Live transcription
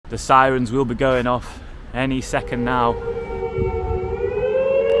The sirens will be going off any second now.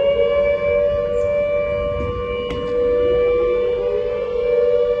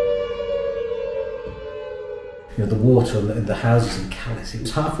 You know, the water in the houses in Calais, it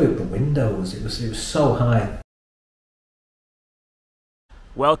was halfway up the windows, it was so high.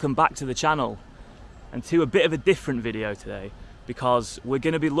 Welcome back to the channel, and to a bit of a different video today, because we're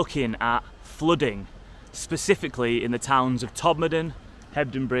going to be looking at flooding, specifically in the towns of Todmorden,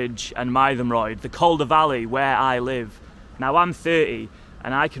 Hebden Bridge and Mytholmroyd, the Calder Valley where I live. Now I'm 30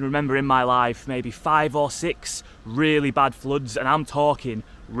 and I can remember in my life maybe 5 or 6 really bad floods, and I'm talking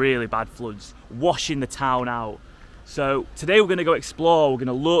really bad floods, washing the town out. So today we're going to go explore, we're going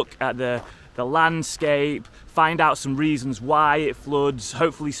to look at the landscape, find out some reasons why it floods,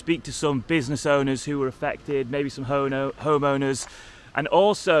 hopefully speak to some business owners who were affected, maybe some homeowners, and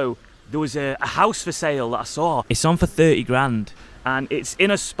also there was a house for sale that I saw. It's on for 30 grand and it's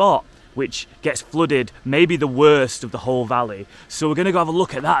in a spot which gets flooded, maybe the worst of the whole valley. So we're going to go have a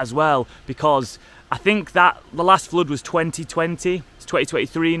look at that as well, because I think that the last flood was 2020, it's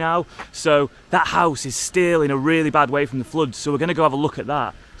 2023 now, so that house is still in a really bad way from the flood, so we're going to go have a look at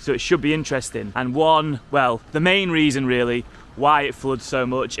that. So it should be interesting. And the main reason really why it floods so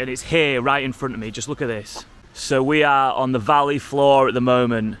much, and it's here right in front of me, just look at this. So we are on the valley floor at the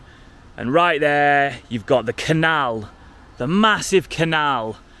moment, and right there you've got the canal, the massive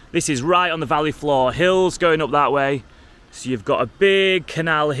canal. This is right on the valley floor, hills going up that way. So you've got a big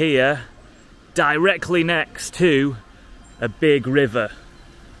canal here, directly next to a big river,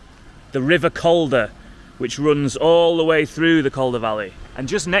 the River Calder, which runs all the way through the Calder Valley. And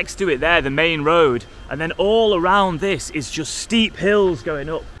just next to it there, the main road, and then all around this is just steep hills going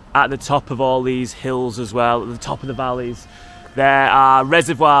up. At the top of all these hills as well, at the top of the valleys, there are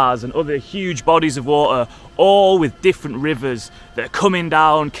reservoirs and other huge bodies of water, all with different rivers that are coming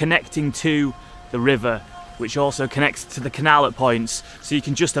down, connecting to the river, which also connects to the canal at points. So you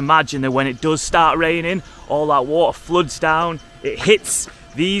can just imagine that when it does start raining, all that water floods down, it hits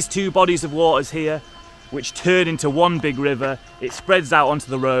these two bodies of waters here, which turn into one big river, it spreads out onto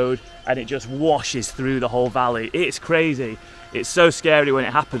the road, and it just washes through the whole valley. It's crazy. It's so scary when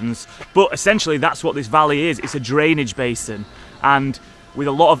it happens, but essentially that's what this valley is. It's a drainage basin, and with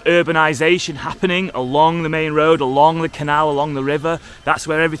a lot of urbanisation happening along the main road, along the canal, along the river, that's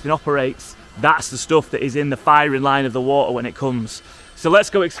where everything operates. That's the stuff that is in the firing line of the water when it comes. So let's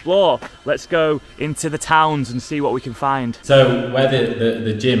go explore. Let's go into the towns and see what we can find. So where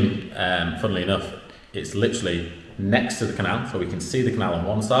the gym, funnily enough, it's literally next to the canal, so we can see the canal on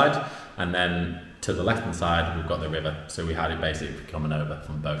one side, and then to the left hand side we've got the river, so we had it basically coming over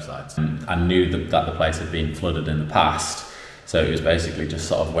from both sides. I knew that the place had been flooded in the past, so it was basically just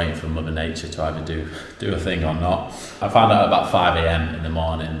sort of waiting for Mother Nature to either do a thing or not. I found out about 5 AM in the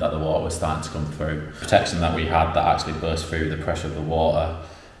morning that the water was starting to come through. The protection that we had that actually burst through the pressure of the water,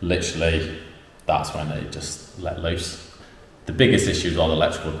 literally that's when it just let loose. The biggest issue was all the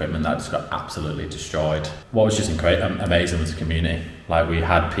electrical equipment that just got absolutely destroyed. What was just amazing was the community. Like, we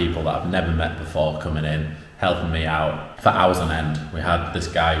had people that I've never met before coming in, helping me out for hours on end. We had this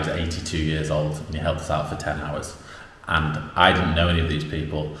guy who was 82 years old and he helped us out for 10 hours. And I didn't know any of these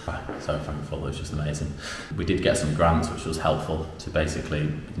people. So thankful, it was just amazing. We did get some grants, which was helpful to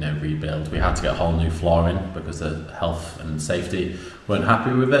basically, rebuild. We had to get a whole new flooring because the health and safety weren't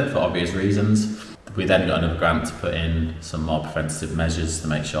happy with it for obvious reasons. We then got another grant to put in some more preventative measures to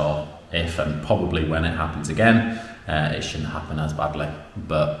make sure if and probably when it happens again, it shouldn't happen as badly.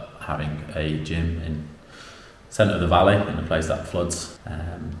 But having a gym in the centre of the valley, in a place that floods,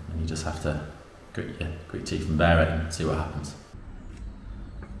 and you just have to grit your teeth and bear it and see what happens.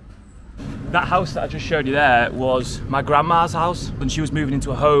 That house that I just showed you there was my grandma's house, and she was moving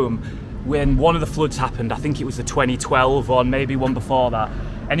into a home when one of the floods happened. I think it was the 2012 one, maybe one before that.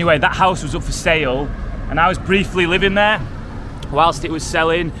 Anyway, that house was up for sale and I was briefly living there whilst it was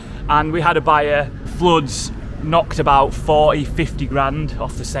selling, and we had a buyer. Floods knocked about 40-50 grand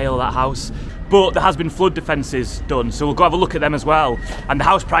off the sale of that house, but there has been flood defences done, so we'll go have a look at them as well, and the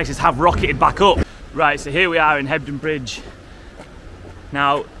house prices have rocketed back up. Right, so here we are in Hebden Bridge.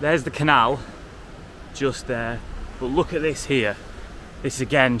 Now there's the canal just there, but look at this here. This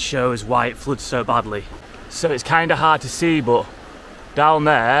again shows why it floods so badly. So it's kind of hard to see, but down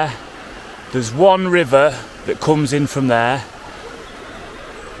there's one river that comes in from there,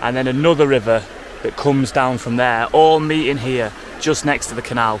 and then another river that comes down from there, all meeting here just next to the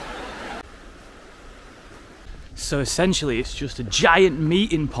canal. So essentially it's just a giant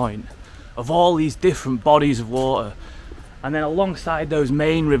meeting point of all these different bodies of water, And then alongside those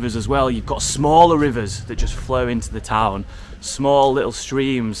main rivers as well, you've got smaller rivers that just flow into the town. Small little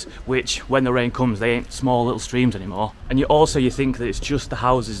streams, which when the rain comes, they ain't small little streams anymore. And you think that it's just the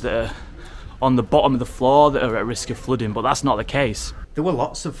houses that are on the bottom of the floor that are at risk of flooding, but that's not the case. There were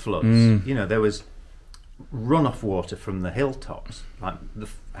lots of floods. You know, there was runoff water from the hilltops. Like the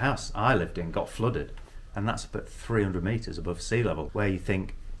house I lived in got flooded, and that's about 300 metres above sea level, where you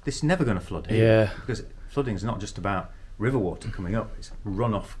think, this is never going to flood here. Yeah. Because flooding is not just about river water coming up, it's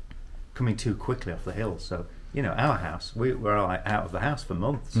runoff coming too quickly off the hill. So, you know, our house, we were like out of the house for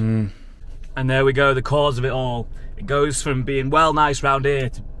months. And there we go, the cause of it all. It goes from being well nice round here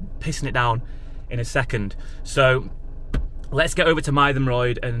to pissing it down in a second. So let's get over to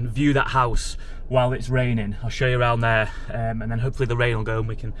Mythenroyd and view that house while it's raining. I'll show you around there, and then hopefully the rain will go and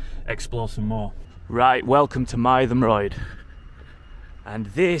we can explore some more. Right, welcome to Mythenroyd. And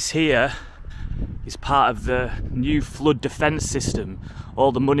this here is part of the new flood defence system.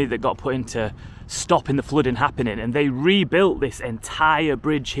 All the money that got put into stopping the flooding happening, and they rebuilt this entire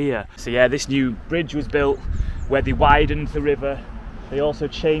bridge here. So yeah, this new bridge was built where they widened the river. They also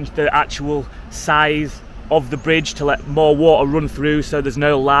changed the actual size of the bridge to let more water run through so there's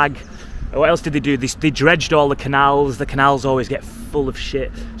no lag. What else did they do? They dredged all the canals. The canals always get full of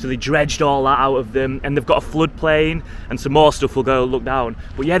shit, so they dredged all that out of them, and they've got a floodplain and some more stuff. We'll go look down.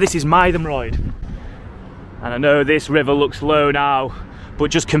 But yeah, this is Mythenroyd. And I know this river looks low now,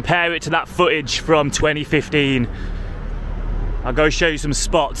 but just compare it to that footage from 2015. I'll go show you some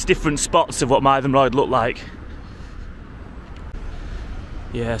spots, different spots of what Mythenroyd looked like.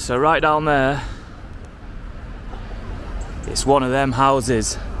 Yeah, so right down there, it's one of them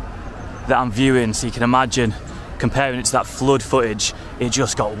houses that I'm viewing, so you can imagine comparing it to that flood footage, it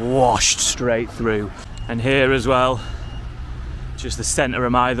just got washed straight through. And here as well, just the centre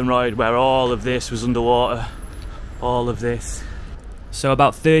of Mythenroyd, where all of this was underwater, all of this. So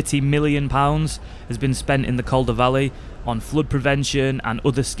about £30 million has been spent in the Calder Valley on flood prevention and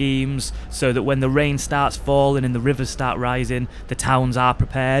other schemes, so that when the rain starts falling and the rivers start rising, the towns are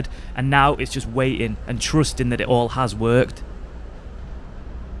prepared. And now it's just waiting and trusting that it all has worked.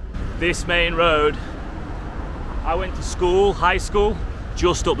 This main road, I went to school, high school,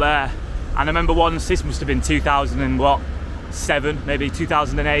 just up there. And I remember once, this must have been 2007, maybe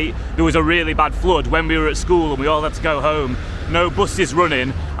 2008, there was a really bad flood when we were at school and we all had to go home. No buses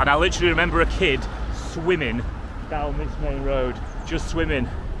running, and I literally remember a kid swimming down this main road, just swimming.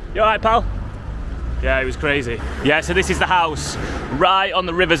 You alright, pal? Yeah, it was crazy. Yeah, so this is the house, right on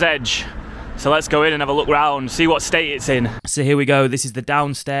the river's edge. So let's go in and have a look around, see what state it's in. So here we go, this is the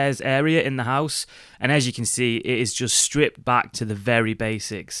downstairs area in the house, and as you can see, it is just stripped back to the very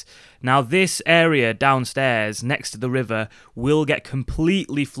basics. Now this area downstairs next to the river will get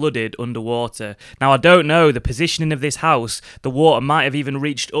completely flooded underwater. Now I don't know the positioning of this house, the water might have even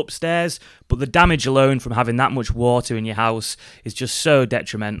reached upstairs, but the damage alone from having that much water in your house is just so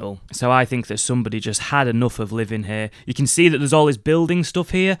detrimental. So I think that somebody just had enough of living here. You can see that there's all this building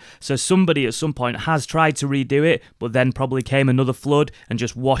stuff here, so somebody at some point has tried to redo it, but then probably came another flood and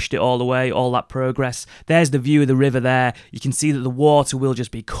just washed it all away, all that progress. There's the view of the river there. You can see that the water will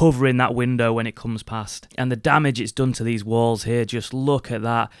just be covering that window when it comes past. And the damage it's done to these walls here, just look at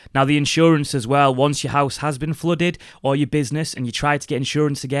that. Now the insurance as well, once your house has been flooded or your business and you try to get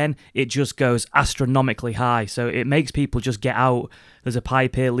insurance again, it just goes astronomically high. So it makes people just get out. There's a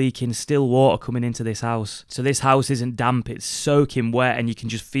pipe here leaking, still water coming into this house. So this house isn't damp, it's soaking wet, and you can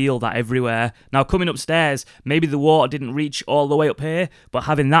just feel that everywhere. Now coming upstairs, maybe the water didn't reach all the way up here, but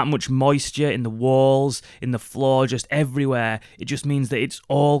having that much moisture in the walls, in the floor, just everywhere, it just means that it's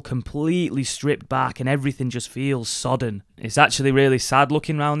all completely stripped back and everything just feels sodden. It's actually really sad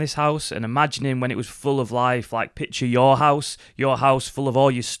looking around this house and imagining when it was full of life. Like picture your house full of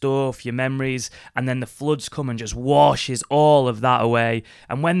all your stuff, your memories, and then the floods come and just washes all of that away.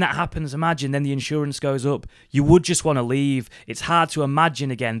 And when that happens, imagine then the insurance goes up. You would just want to leave. It's hard to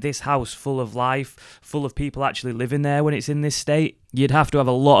imagine again this house full of life, full of people actually living there when it's in this state. You'd have to have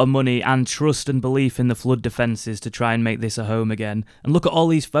a lot of money and trust and belief in the flood defences to try and make this a home again. And look at all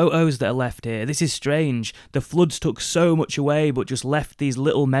these photos that are left here. This is strange. The floods took so much away but just left these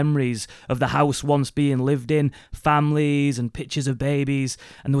little memories of the house once being lived in, families and pictures of babies.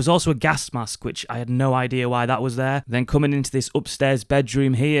 And there was also a gas mask, which I had no idea why that was there. Then coming into this upstairs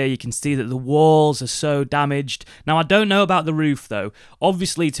bedroom here, you can see that the walls are so damaged. Now I don't know about the roof though.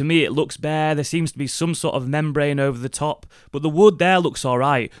 Obviously to me it looks bare. There seems to be some sort of membrane over the top, but the wood there looks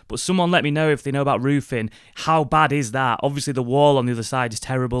alright, but someone let me know if they know about roofing. How bad is that? Obviously the wall on the other side is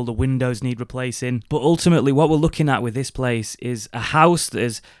terrible, the windows need replacing. But ultimately what we're looking at with this place is a house that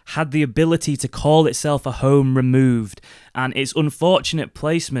has had the ability to call itself a home removed. And its unfortunate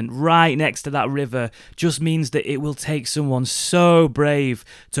placement right next to that river just means that it will take someone so brave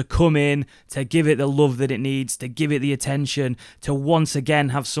to come in, to give it the love that it needs, to give it the attention, to once again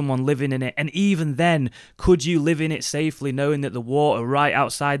have someone living in it. And even then, could you live in it safely knowing that the water right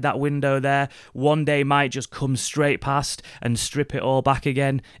outside that window there one day might just come straight past and strip it all back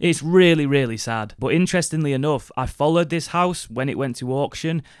again? It's really, really sad. But interestingly enough, I followed this house when it went to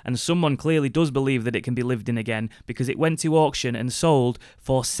auction, and someone clearly does believe that it can be lived in again, because it went to auction and sold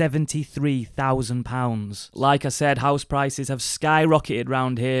for £73,000. Like I said, house prices have skyrocketed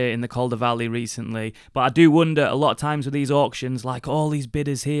round here in the Calder Valley recently, but I do wonder a lot of times with these auctions, like all these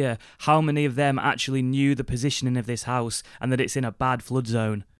bidders here, how many of them actually knew the positioning of this house and that it's in a bad flood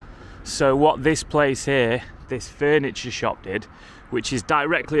zone. So what this place here, this furniture shop did, which is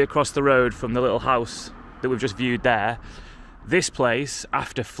directly across the road from the little house that we've just viewed there, this place,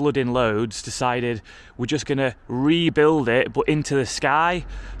 after flooding loads, decided we're just going to rebuild it, but into the sky.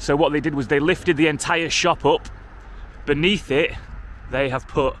 So what they did was they lifted the entire shop up. Beneath it, they have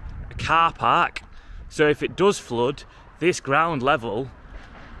put a car park. So if it does flood, this ground level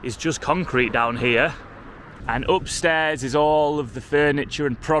is just concrete down here. And upstairs is all of the furniture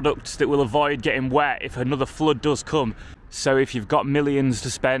and products that will avoid getting wet if another flood does come. So if you've got millions to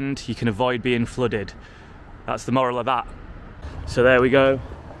spend, you can avoid being flooded. That's the moral of that. So there we go,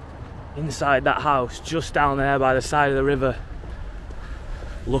 inside that house, just down there by the side of the river.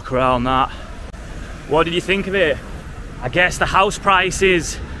 Look around that. What did you think of it? I guess the house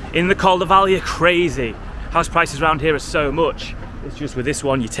prices in the Calder Valley are crazy. House prices around here are so much. It's just with this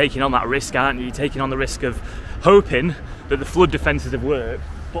one, you're taking on that risk, aren't you? You're taking on the risk of hoping that the flood defences have worked,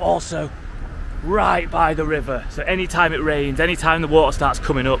 but also right by the river. So anytime it rains, anytime the water starts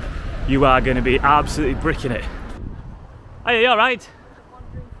coming up, you are going to be absolutely bricking it. Are you alright?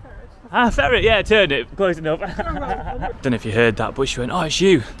 Ferret, yeah, turnip, close enough. Don't know if you heard that, but she went, oh, it's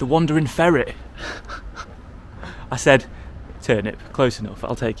you, the wandering ferret. I said, turnip, close enough,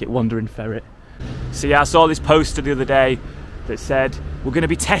 I'll take it, wandering ferret. So yeah, I saw this poster the other day that said, we're going to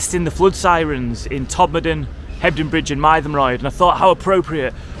be testing the flood sirens in Todmorden, Hebden Bridge and Mythenroyd, and I thought how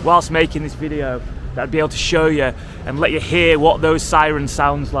appropriate, whilst making this video, that I'd be able to show you and let you hear what those sirens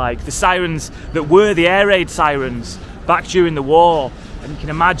sounds like. The sirens that were the air raid sirens back during the war, and you can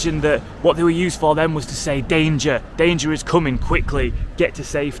imagine that what they were used for then was to say danger, danger is coming, quickly, get to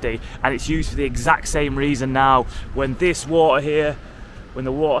safety. And it's used for the exact same reason now. When this water here, when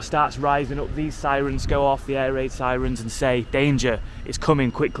the water starts rising up, these sirens go off, the air raid sirens, and say danger, it's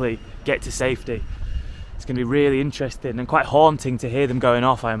coming, quickly, get to safety. It's going to be really interesting and quite haunting to hear them going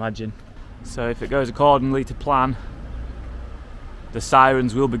off, I imagine. So if it goes accordingly to plan, the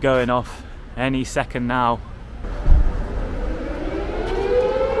sirens will be going off any second now.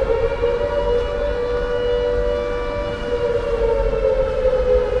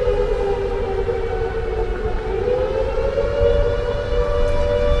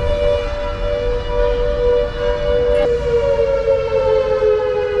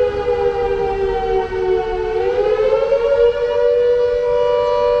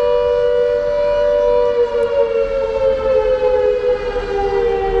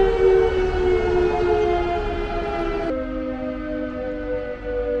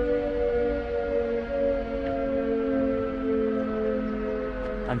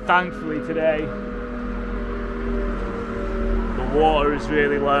 And thankfully today, the water is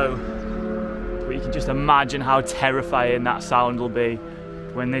really low, but you can just imagine how terrifying that sound will be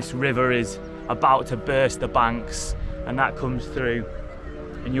when this river is about to burst the banks and that comes through,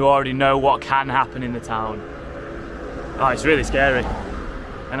 and you already know what can happen in the town. Oh, it's really scary.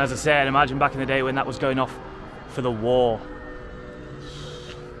 And as I said, imagine back in the day when that was going off for the war.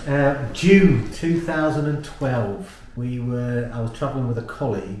 June 2012. I was travelling with a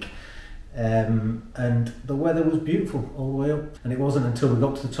colleague, and the weather was beautiful all the way up, and it wasn't until we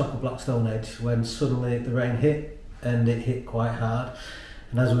got to the top of Blackstone Edge when suddenly the rain hit, and it hit quite hard.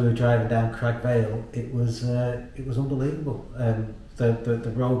 And as we were driving down Crag Vale, it was unbelievable.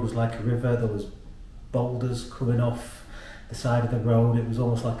 The road was like a river. There was boulders coming off the side of the road. It was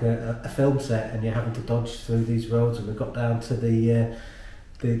almost like a film set, and you're having to dodge through these roads. And we got down to the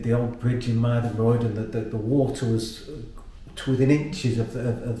old bridge in Mythenroyd, and the water was to within inches of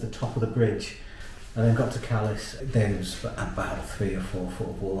the top of the bridge. And then got to Calais. There was about 3 or 4 foot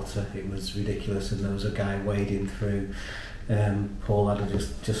of water. It was ridiculous, and there was a guy wading Paul had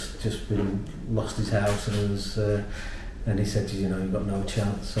just been lost his house, and And he said, you know, you've got no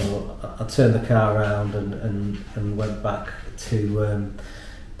chance. So I turned the car around and went back to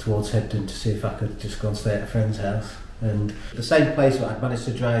towards Hebden to see if I could just go and stay at a friend's house. And the same place that I'd managed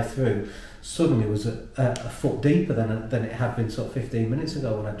to drive through suddenly was a foot deeper than it had been sort of 15 minutes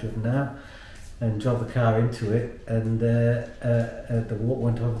ago when I'd driven out. And drove the car into it, and the water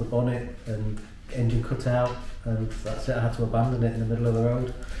went over the bonnet and engine cut out, and that's it. I had to abandon it in the middle of the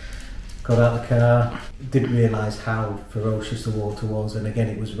road. Got out of the car, didn't realise how ferocious the water was, and again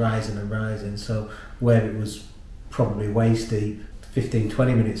it was rising and rising, so where it was probably waist deep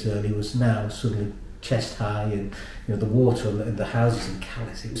 15-20 minutes early was now suddenly chest high, and you know the water in the houses in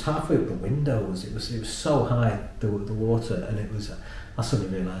Calais, it was halfway up the windows. It was so high, the water, and it was. I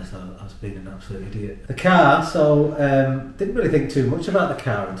suddenly realised I was being an absolute idiot. The car, so didn't really think too much about the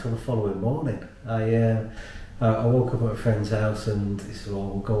car until the following morning. I woke up at a friend's house and he said, "Well,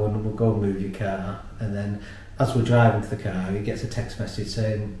 we'll go and move your car." And then, as we're driving to the car, he gets a text message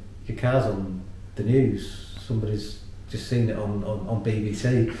saying, "Your car's on the news. Somebody's just seen it on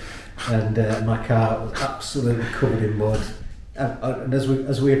BBC." And my car was absolutely covered in mud. And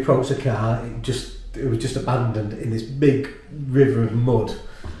as we approached the car, it was just abandoned in this big river of mud,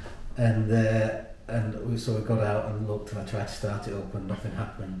 so we got out and looked, and I tried to start it up and nothing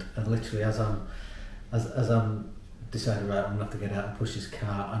happened. And literally as I'm deciding, right, I'm gonna have to get out and push this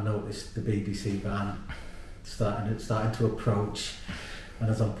car, I noticed the BBC van starting to approach, and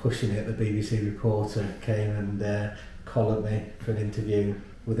as I'm pushing it, the BBC reporter came and collared me for an interview.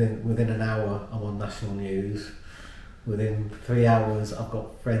 Within an hour, I'm on national news. Within 3 hours, I've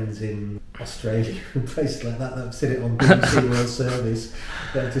got friends in Australia and places like that have seen it on BBC World Service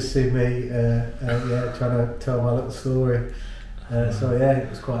to see me trying to tell my little story. So yeah, it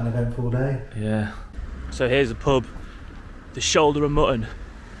was quite an eventful day. Yeah. So here's the pub, the Shoulder of Mutton.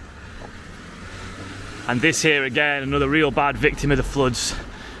 And this here again, another real bad victim of the floods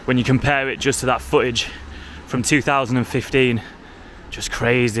when you compare it just to that footage from 2015. Just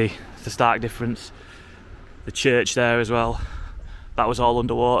crazy, the stark difference. The church there as well, that was all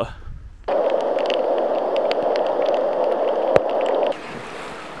underwater.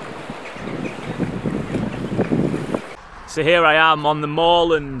 So here I am on the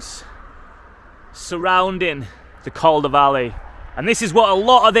moorlands surrounding the Calder Valley, and this is what a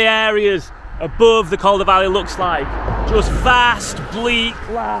lot of the areas above the Calder Valley looks like. Just vast, bleak,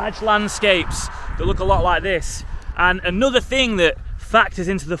 large landscapes that look a lot like this. And another thing that factors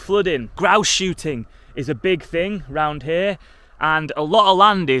into the flooding, grouse shooting is a big thing round here, and a lot of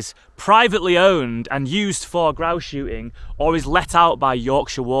land is privately owned and used for grouse shooting, or is let out by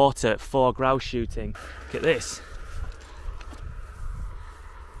Yorkshire Water for grouse shooting. Look at this.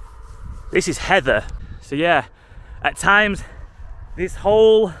 This is heather. So yeah, at times this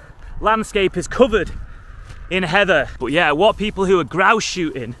whole landscape is covered in heather. But yeah, what people who are grouse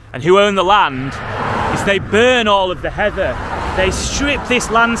shooting and who own the land is they burn all of the heather. They strip this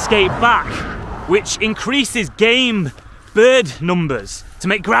landscape back, which increases game bird numbers to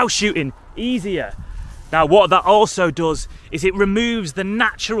make grouse shooting easier. Now what that also does is it removes the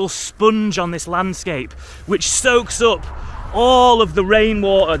natural sponge on this landscape, which soaks up all of the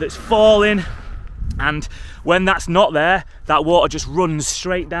rainwater that's falling, and when that's not there, that water just runs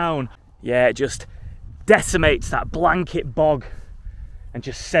straight down. Yeah, it just decimates that blanket bog and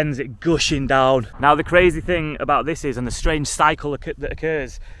just sends it gushing down. Now the crazy thing about this is, and the strange cycle that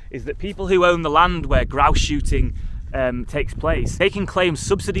occurs, is that people who own the land where grouse shooting takes place, they can claim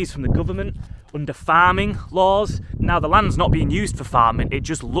subsidies from the government under farming laws. Now the land's not being used for farming, it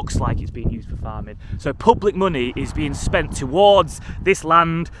just looks like it's being used for farming. So public money is being spent towards this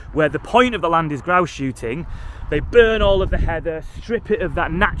land where the point of the land is grouse shooting. They burn all of the heather, strip it of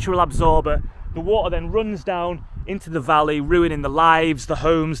that natural absorber. The water then runs down into the valley, ruining the lives, the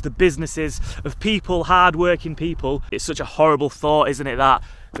homes, the businesses of people, hard-working people. It's such a horrible thought, isn't it, that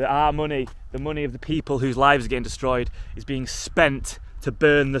our money, the money of the people whose lives are getting destroyed, is being spent to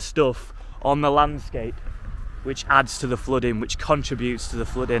burn the stuff on the landscape, which adds to the flooding, which contributes to the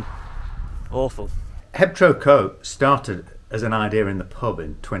flooding. Awful. Hebtro Co started as an idea in the pub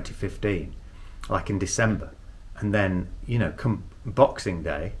in 2015, like in December, and then, you know, come Boxing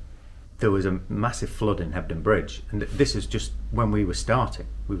Day, there was a massive flood in Hebden Bridge, and this is just when we were starting.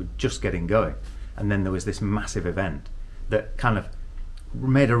 We were just getting going, and then there was this massive event that kind of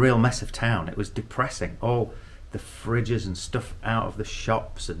made a real mess of town. It was depressing. All the fridges and stuff out of the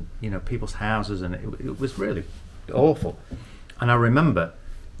shops, and you know, people's houses, and it was really awful. And I remember,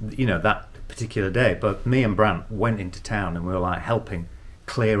 you know, that particular day, but me and Brant went into town and we were like helping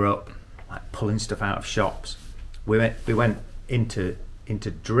clear up, like pulling stuff out of shops. We went into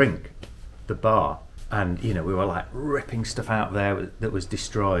drink the bar, And, you know, we were like ripping stuff out there that was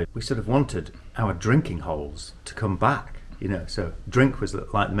destroyed. We sort of wanted our drinking holes to come back, you know, so drink was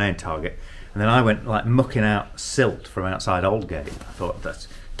like the main target. And then I went like mucking out silt from outside Aldgate. I thought, that's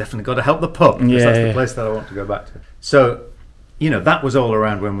definitely got to help the pub, because that's the place that I want to go back to. So, you know, that was all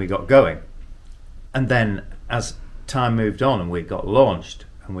around when we got going. And then as time moved on and we got launched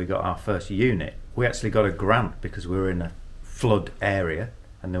and we got our first unit, we actually got a grant because we were in a flood area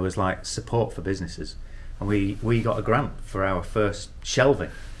and there was like support for businesses, and we got a grant for our first shelving.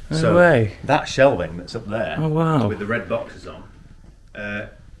 No way. That shelving that's up there, oh, wow, with the red boxes on,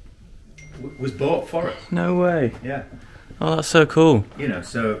 was bought for us. No way. Yeah. Oh, that's so cool. You know,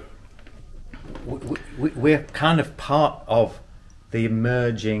 so we're kind of part of the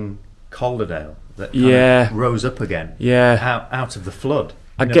emerging Calderdale that kind of rose up again out of the flood.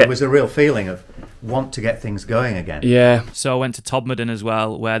 There was a real feeling of want to get things going again. Yeah. So I went to Todmorden as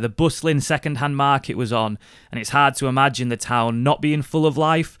well, where the bustling second-hand market was on, and it's hard to imagine the town not being full of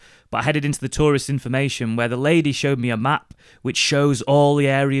life. But I headed into the tourist information where the lady showed me a map which shows all the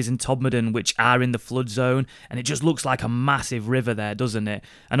areas in Todmorden which are in the flood zone, and it just looks like a massive river there, doesn't it?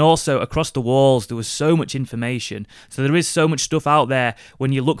 And also across the walls there was so much information. So there is so much stuff out there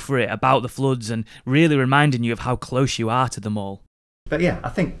when you look for it about the floods, and really reminding you of how close you are to them all. But yeah, I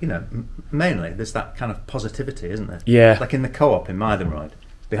think, you know, mainly there's that kind of positivity, isn't there? Yeah. Like in the Co-op in Mythenroyd,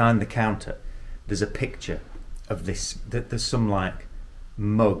 behind the counter, there's a picture of this, there's some like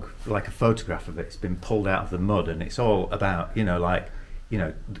mug, like a photograph of it. It's been pulled out of the mud, and it's all about, you know, like, you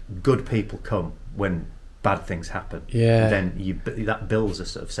know, good people come when bad things happen. Yeah. And then that builds a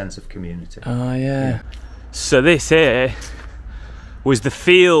sort of sense of community. Oh, yeah. So this here was the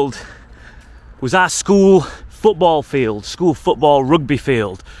field, was our school football field, school football rugby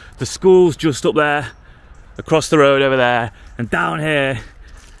field. The school's just up there, across the road over there, and down here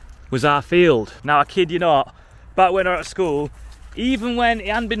was our field. Now I kid you not, back when I was at school, even when it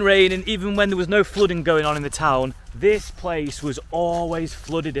hadn't been raining, even when there was no flooding going on in the town, this place was always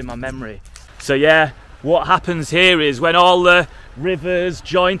flooded in my memory. So yeah, what happens here is when all the rivers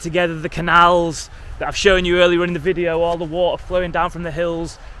join together, the canals that I've shown you earlier in the video, all the water flowing down from the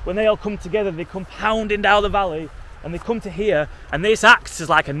hills, when they all come together, they come pounding down the valley, and they come to here, and this acts as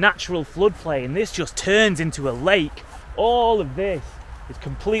like a natural floodplain. This just turns into a lake. All of this is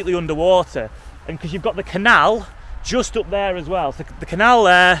completely underwater, and because you've got the canal just up there as well, so the canal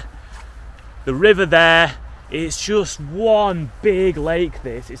there, the river there, it's just one big lake.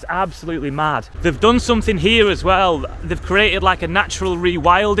 This, it's absolutely mad. They've done something here as well. They've created like a natural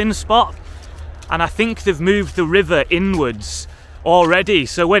rewilding spot, and I think they've moved the river inwards already,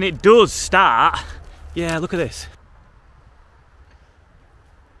 so when it does start, yeah, look at this.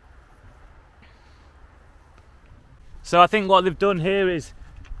 So I think what they've done here is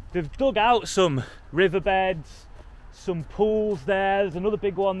they've dug out some riverbeds, some pools there, there's another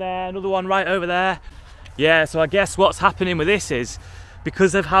big one there, another one right over there. Yeah, so I guess what's happening with this is,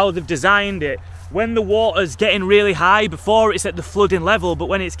 because of how they've designed it, when the water's getting really high, before it's at the flooding level, but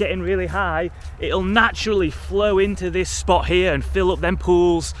when it's getting really high, it'll naturally flow into this spot here and fill up them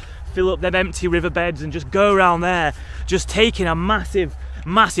pools, fill up them empty riverbeds, and just go around there, just taking a massive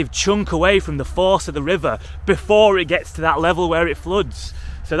chunk away from the force of the river before it gets to that level where it floods.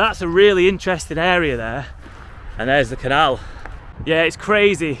 So that's a really interesting area there. And there's the canal. Yeah, it's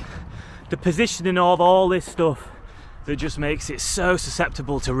crazy, the positioning of all this stuff that just makes it so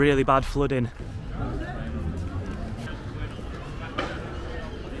susceptible to really bad flooding.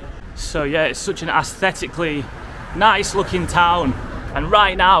 So yeah, it's such an aesthetically nice looking town, and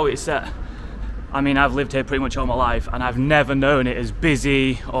right now it's I mean, I've lived here pretty much all my life and I've never known it as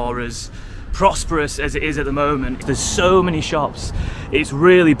busy or as prosperous as it is at the moment. There's so many shops, it's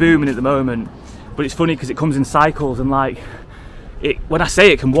really booming at the moment, but it's funny because it comes in cycles, and like, when I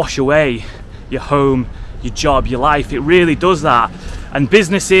say it can wash away your home, your job, your life, it really does that. And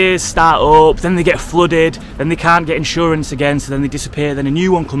businesses start up, then they get flooded, then they can't get insurance again, so then they disappear, then a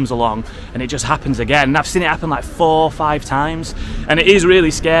new one comes along, and it just happens again. And I've seen it happen like 4 or 5 times, and it is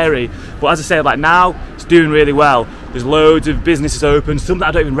really scary. But as I say, like now, it's doing really well. There's loads of businesses open, some that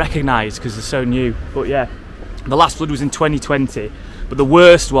I don't even recognise because they're so new. But yeah, the last flood was in 2020, but the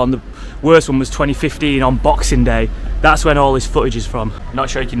worst one was 2015 on Boxing Day. That's when all this footage is from. I'm not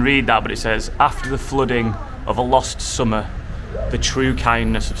sure you can read that, but it says, after the flooding of a lost summer, the true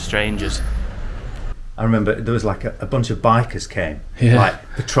kindness of strangers. I remember there was like a bunch of bikers came, like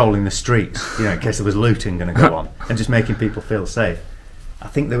patrolling the streets, you know, in case there was looting going to go on, and just making people feel safe. I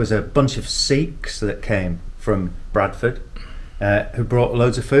think there was a bunch of Sikhs that came from Bradford who brought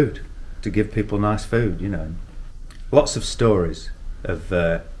loads of food to give people nice food, you know. Lots of stories of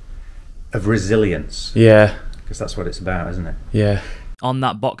of resilience. Yeah. Because that's what it's about, isn't it? Yeah. On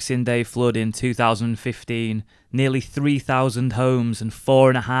that Boxing Day flood in 2015, nearly 3,000 homes and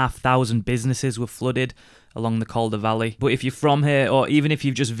 4,500 businesses were flooded along the Calder Valley. But if you're from here, or even if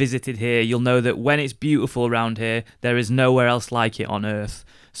you've just visited here, you'll know that when it's beautiful around here, there is nowhere else like it on earth.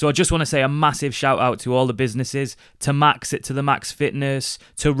 So I just want to say a massive shout out to all the businesses, to Max at To The Max Fitness,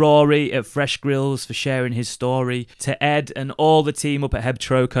 to Rory at Fresh Grills for sharing his story, to Ed and all the team up at Heb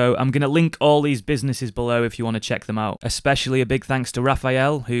Troco. I'm going to link all these businesses below if you want to check them out. Especially a big thanks to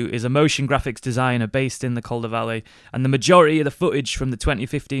Raphael, who is a motion graphics designer based in the Calder Valley. And the majority of the footage from the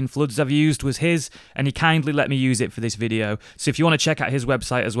 2015 floods I've used was his, and he kindly let me use it for this video. So if you want to check out his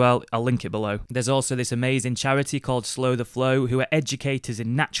website as well, I'll link it below. There's also this amazing charity called Slow the Flow, who are educators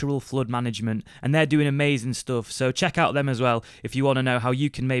in natural flood management, and they're doing amazing stuff. So check out them as well if you want to know how you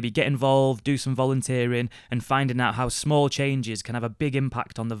can maybe get involved, do some volunteering, and finding out how small changes can have a big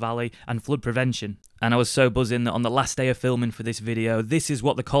impact on the valley and flood prevention. And I was so buzzing that on the last day of filming for this video, this is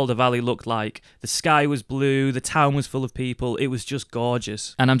what the Calder Valley looked like. The sky was blue, the town was full of people, it was just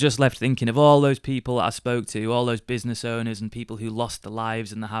gorgeous. And I'm just left thinking of all those people that I spoke to, all those business owners and people who lost their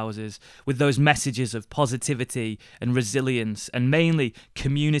lives in the houses, with those messages of positivity and resilience, and mainly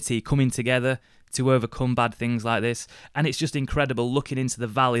community coming together to overcome bad things like this. And it's just incredible looking into the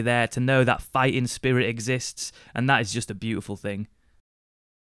valley there to know that fighting spirit exists, and that is just a beautiful thing.